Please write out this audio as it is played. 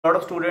A lot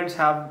of students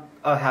have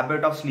a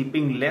habit of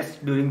sleeping less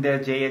during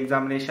their JEE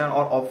examination,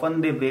 or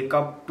often they wake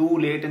up too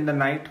late in the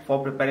night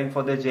for preparing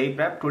for their JEE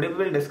prep. Today we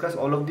will discuss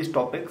all of these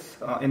topics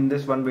in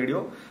this one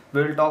video.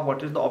 We will talk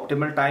what is the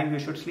optimal time you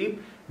should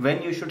sleep,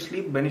 when you should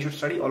sleep, when you should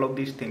study, all of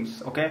these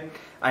things. Okay,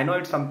 I know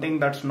it's something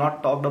that's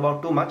not talked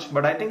about too much,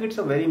 but I think it's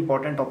a very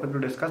important topic to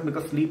discuss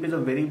because sleep is a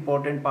very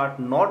important part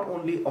not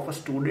only of a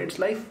student's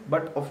life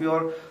but of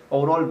your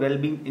overall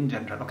well-being in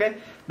general. Okay,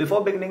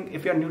 before beginning,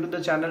 if you are new to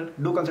the channel,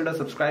 do consider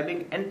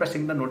subscribing and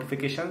pressing the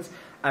notifications.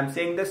 I'm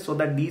saying this so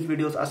that these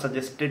videos are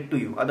suggested to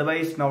you.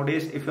 Otherwise,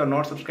 nowadays, if you are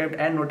not subscribed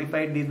and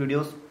notified, these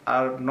videos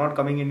are not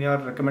coming in your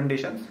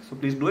recommendations. So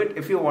please do it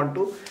if you want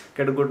to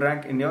get a good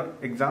rank in your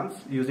exams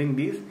using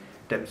these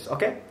tips.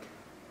 Okay,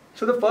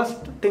 so the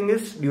first thing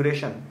is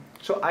duration.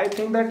 So I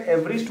think that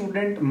every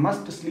student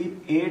must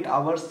sleep 8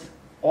 hours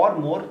or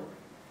more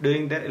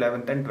during their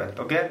 11th and 12th.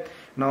 Okay,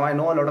 now I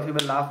know a lot of you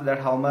will laugh that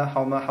how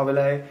will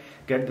I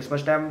get this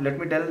much time. Let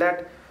me tell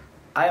that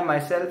I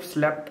myself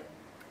slept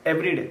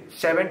every day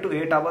 7 to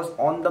 8 hours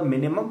on the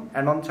minimum,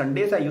 and on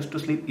Sundays I used to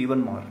sleep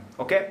even more.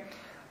 Okay,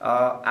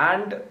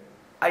 and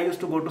I used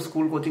to go to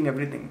school, coaching,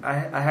 everything.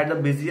 I had the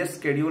busiest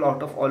schedule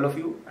out of all of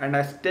you, and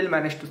I still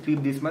managed to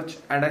sleep this much,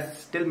 and I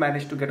still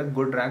managed to get a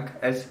good rank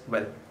as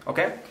well.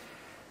 Okay,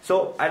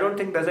 so I don't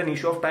think there's an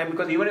issue of time,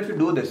 because even if you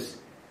do this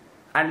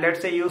and let's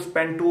say you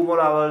spend 2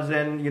 more hours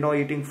in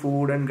eating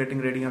food and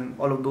getting ready and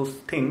all of those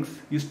things,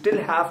 you still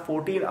have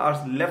 14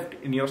 hours left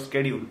in your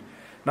schedule.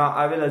 Now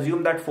I will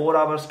assume that 4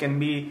 hours can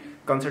be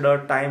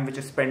considered time which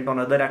is spent on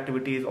other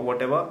activities or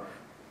whatever.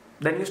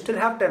 Then you still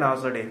have 10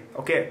 hours a day.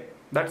 Okay,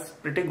 that's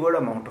pretty good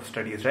amount of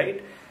studies,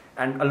 right?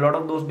 And a lot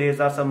of those days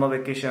are summer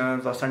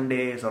vacations or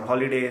Sundays or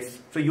holidays,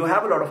 so you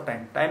have a lot of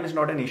time. Time is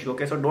not an issue.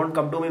 Okay, so don't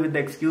come to me with the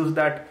excuse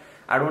that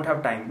I don't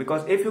have time,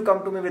 because if you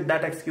come to me with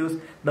that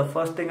excuse, the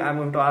first thing I'm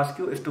going to ask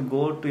you is to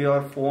go to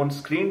your phone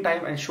screen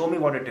time and show me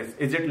what it is.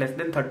 Is it less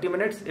than 30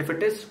 minutes? If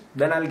it is,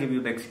 then I'll give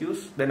you the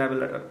excuse, then I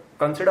will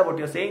consider what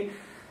you're saying.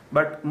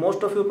 But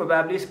most of you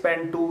probably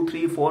spend 2,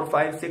 3, 4,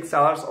 5, 6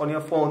 hours on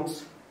your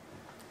phones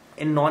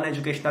in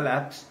non-educational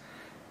apps,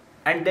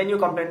 and then you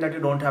complain that you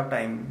don't have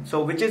time.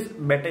 So which is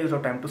better use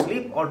of time, to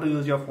sleep or to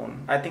use your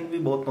phone? I think we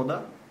both know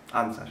the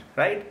answer,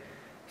 right?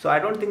 So I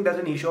don't think there's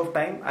an issue of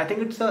time. I think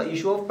it's an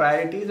issue of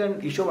priorities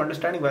and issue of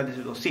understanding where this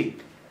is. See,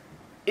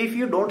 if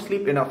you don't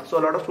sleep enough, so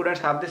a lot of students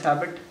have this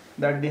habit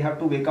that they have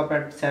to wake up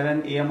at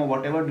 7 a.m. or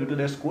whatever due to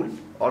their school,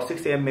 or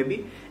 6 a.m.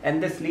 maybe,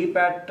 and they sleep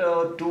at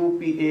 2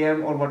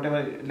 p.m. or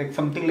whatever, like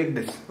something like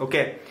this.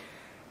 Okay,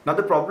 now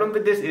the problem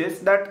with this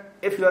is that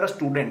if you are a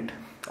student,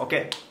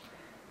 okay,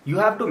 you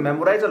have to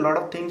memorize a lot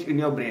of things in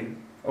your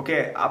brain.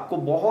 Okay, आपको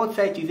बहुत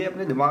सारी चीजें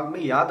अपने दिमाग में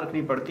याद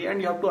रखनी पड़ती है,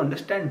 and you have to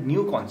understand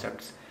new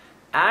concepts,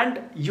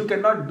 and you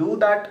cannot do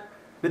that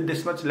with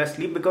this much less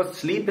sleep, because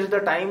sleep is the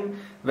time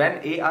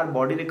when A, our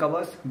body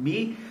recovers,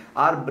 B,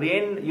 our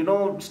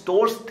brain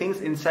stores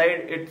things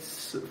inside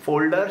its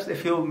folders,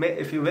 if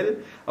you will.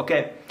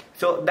 Okay,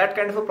 so that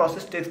kind of a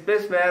process takes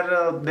place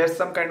where there's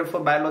some kind of a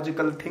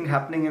biological thing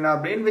happening in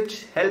our brain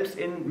which helps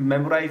in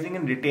memorizing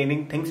and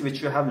retaining things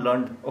which you have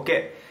learned.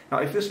 Okay, now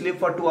if you sleep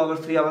for 2 hours,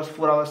 3 hours,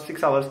 4 hours,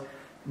 6 hours,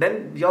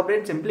 then your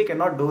brain simply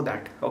cannot do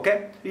that.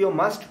 Okay, you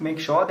must make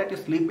sure that you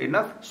sleep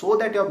enough so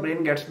that your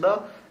brain gets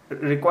the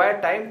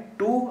required time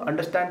to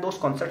understand those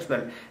concepts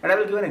well. And I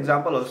will give an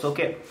example also.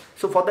 Okay,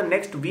 so for the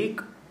next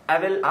week I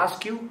will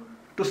ask you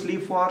to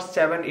sleep for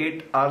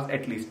 7-8 hours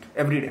at least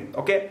every day.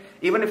 Okay,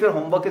 even if your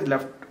homework is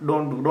left,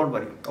 don't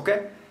worry.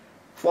 Okay,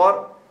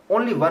 for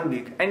only 1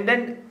 week, and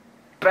then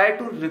try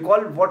to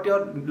recall what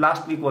your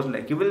last week was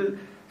like. You will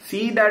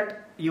see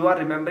that you are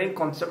remembering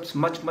concepts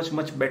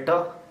much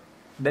better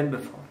than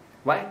before.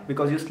 Why?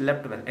 Because you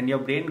slept well and your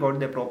brain got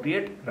the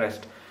appropriate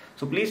rest.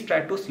 So please try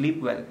to sleep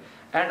well.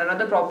 And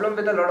another problem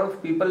with a lot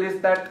of people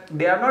is that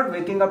they are not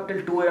waking up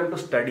till 2 a.m. to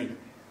study.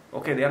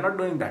 Okay, they are not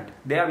doing that.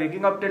 They are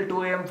waking up till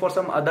 2 a.m. for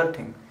some other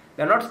thing.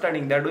 They are not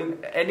studying. They are doing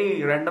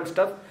any random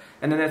stuff,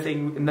 and then they are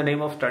saying in the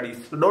name of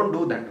studies. So don't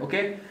do that.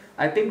 Okay,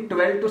 I think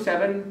 12 to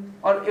 7,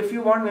 or if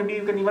you want, maybe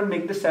you can even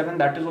make this 7.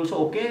 That is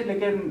also okay.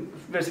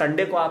 Like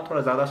Sunday ko aap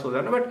thoda zyada so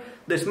jana, but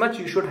this much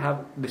you should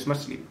have this much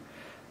sleep.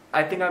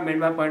 I think I made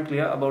my point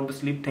clear about the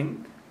sleep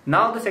thing.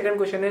 Now the second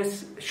question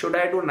is, should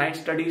I do night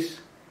studies?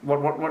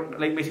 What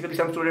like basically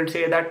some students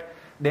say that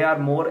they are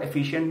more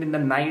efficient in the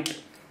night,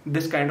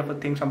 this kind of a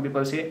thing some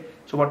people say.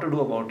 So what to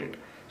do about it?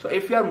 So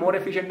if you are more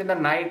efficient in the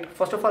night,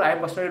 first of all, I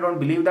personally don't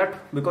believe that,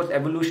 because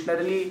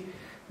evolutionarily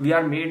we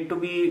are made to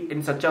be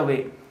in such a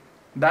way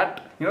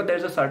that there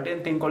is a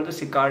certain thing called the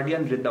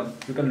circadian rhythm.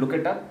 You can look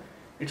it up.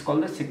 It's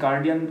called the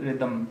circadian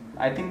rhythm.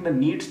 I think the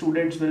NEET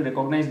students will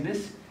recognize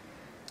this.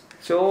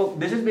 So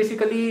this is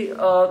basically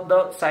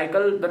the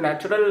cycle, the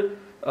natural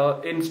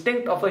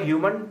instinct of a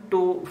human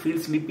to feel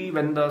sleepy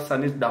when the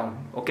sun is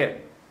down.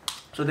 Okay,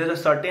 so there's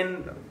a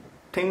certain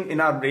thing in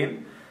our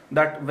brain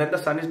that when the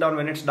sun is down,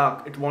 when it's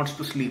dark, it wants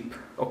to sleep.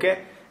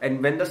 Okay,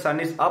 and when the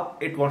sun is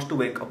up, it wants to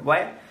wake up.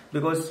 Why?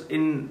 Because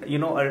in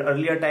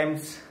earlier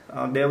times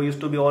there used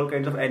to be all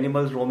kinds of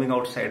animals roaming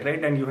outside,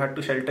 right? And you had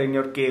to shelter in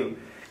your cave.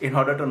 in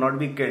order to not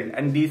be killed,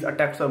 and these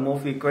attacks are more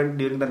frequent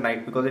during the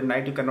night because at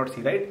night you cannot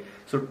see, right?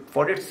 So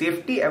for its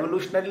safety,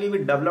 evolutionarily we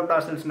developed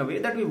ourselves in a way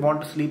that we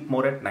want to sleep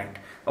more at night.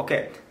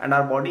 Okay, and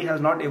our body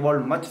has not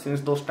evolved much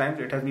since those times.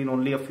 It has been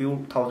only a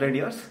few thousand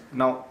years.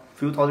 Now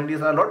few thousand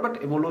years are a lot,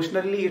 but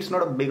evolutionarily it's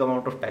not a big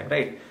amount of time,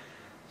 right?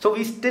 So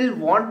we still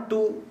want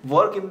to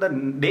work in the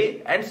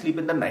day and sleep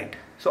in the night.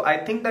 So I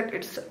think that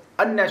it's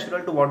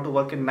unnatural to want to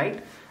work in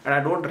night, and I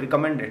don't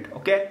recommend it.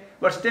 Okay,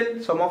 but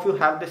still some of you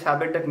have this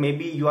habit that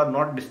maybe you are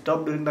not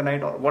disturbed during the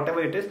night or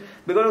whatever it is,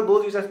 because of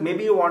those reasons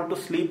maybe you want to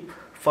sleep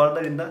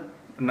further in the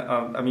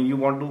you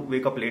want to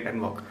wake up late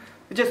and work,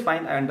 which is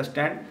fine, I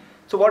understand.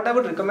 So what I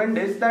would recommend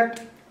is that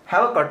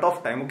have a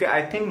cutoff time. Okay,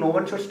 I think no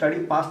one should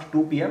study past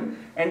 2 p.m.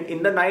 and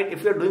in the night,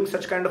 if you're doing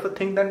such kind of a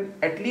thing, then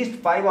at least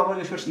 5 hours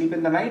you should sleep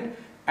in the night,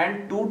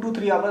 and 2 to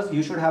 3 hours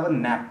you should have a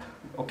nap.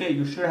 Okay,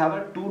 you should have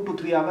a 2 to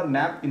 3 hour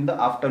nap in the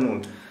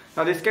afternoon.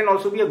 Now this can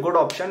also be a good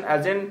option,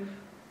 as in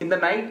the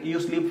night you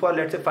sleep for,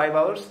 let's say, 5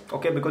 hours,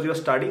 okay, because you're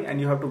studying and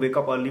you have to wake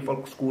up early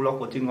for school or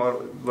coaching or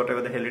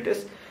whatever the hell it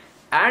is,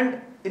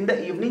 and in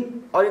the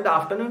evening or in the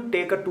afternoon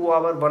take a 2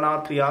 hour, 1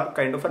 hour, 3 hour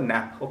kind of a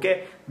nap.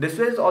 Okay, this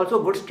is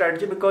also a good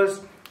strategy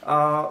because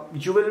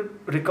you will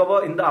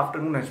recover in the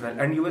afternoon as well,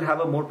 and you will have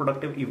a more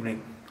productive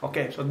evening.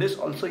 Okay, so this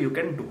also you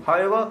can do.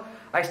 However,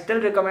 I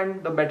still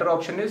recommend the better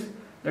option is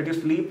that you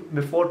sleep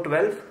before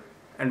 12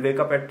 and wake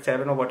up at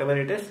 7 or whatever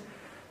it is,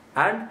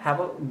 and have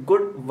a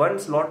good one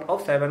slot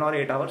of 7 or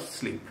 8 hours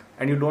sleep,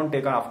 and you don't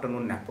take an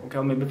afternoon nap. Okay,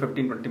 or maybe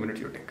 15-20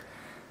 minutes you take.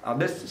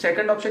 This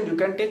second option you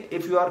can take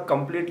if you are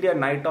completely a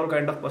night owl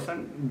kind of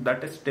person,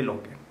 that is still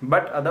okay.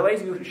 But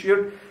otherwise you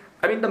should,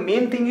 the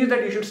main thing is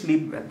that you should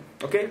sleep well.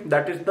 Okay,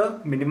 that is the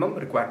minimum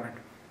requirement.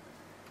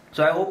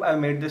 So I hope I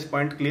made this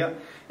point clear.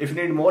 If you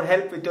need more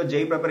help with your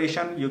JEE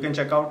preparation, you can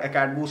check out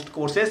AcadBoost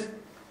courses.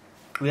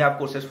 We have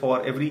courses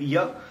for every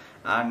year,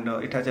 and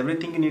it has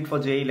everything you need for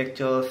JEE: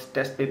 lectures,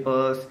 test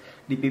papers,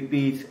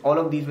 DPPs, all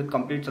of these with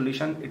complete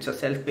solution. It's a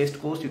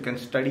self-paced course. You can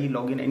study,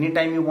 log in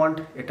anytime you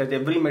want. It has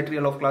every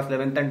material of class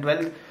 11th and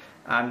 12th,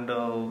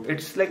 and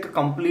it's like a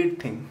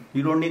complete thing.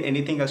 You don't need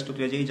anything else to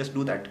clear JEE. Just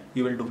do that,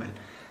 you will do well.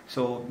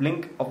 So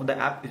link of the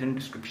app is in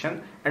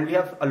description, and we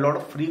have a lot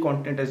of free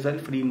content as well,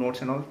 free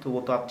notes and all, so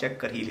वो तो आप check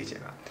कर ही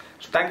लीजिएगा.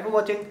 So thank you for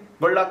watching.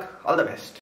 Good luck. All the best.